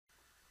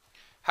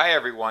Hi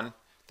everyone,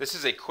 this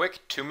is a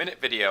quick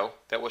 2-minute video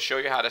that will show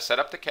you how to set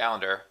up the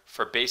calendar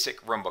for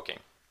basic room booking.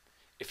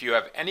 If you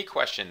have any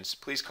questions,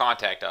 please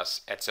contact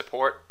us at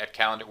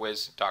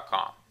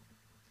support@CalendarWiz.com.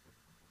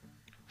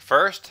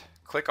 First,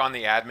 click on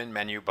the admin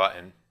menu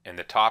button in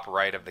the top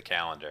right of the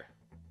calendar.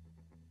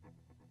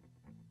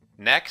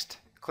 Next,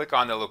 click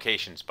on the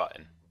locations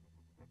button.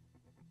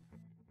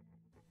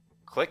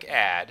 Click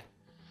add.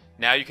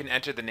 Now you can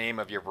enter the name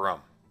of your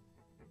room.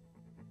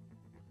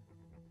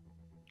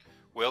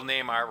 We'll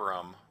name our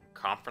room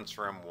Conference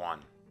Room 1.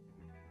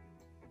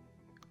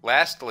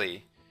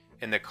 Lastly,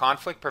 in the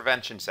conflict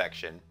prevention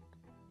section,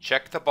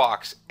 check the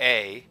box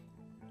A,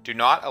 do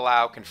not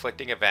allow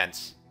conflicting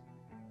events,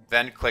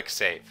 then click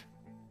Save.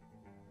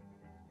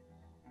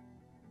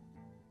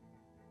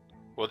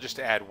 We'll just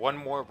add one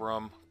more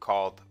room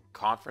called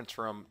Conference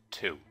Room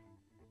 2.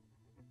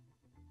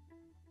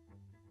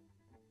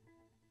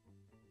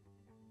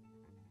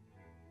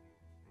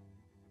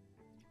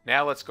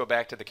 Now let's go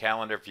back to the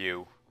calendar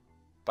view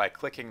by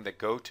clicking the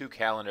Go to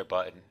Calendar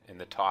button in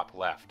the top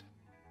left.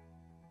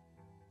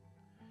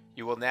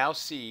 You will now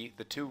see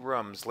the two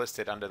rooms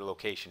listed under the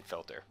location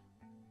filter.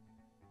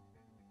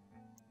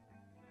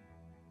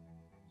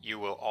 You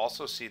will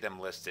also see them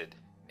listed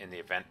in the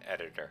event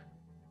editor.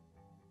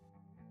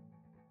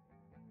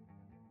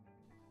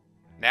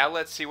 Now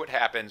let's see what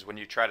happens when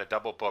you try to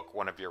double book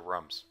one of your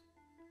rooms.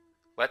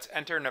 Let's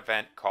enter an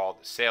event called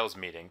Sales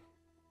Meeting,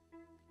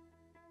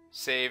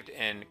 saved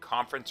in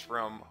Conference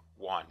Room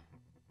 1.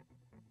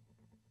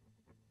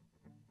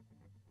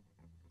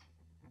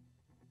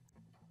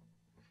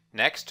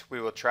 Next, we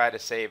will try to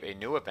save a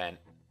new event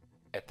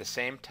at the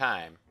same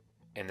time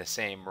in the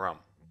same room.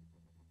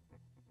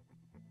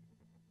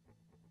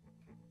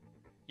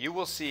 You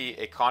will see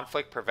a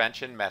conflict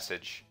prevention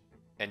message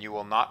and you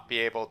will not be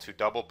able to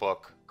double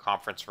book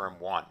Conference Room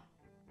 1.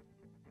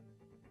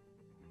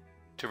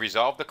 To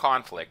resolve the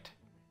conflict,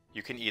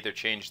 you can either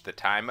change the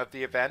time of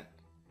the event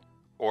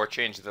or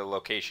change the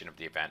location of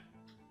the event,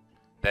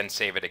 then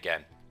save it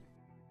again.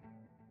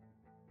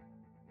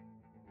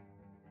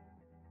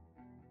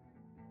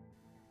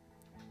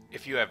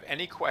 If you have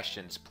any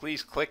questions,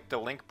 please click the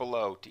link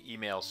below to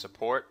email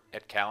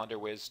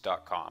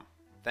support@CalendarWiz.com.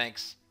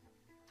 Thanks.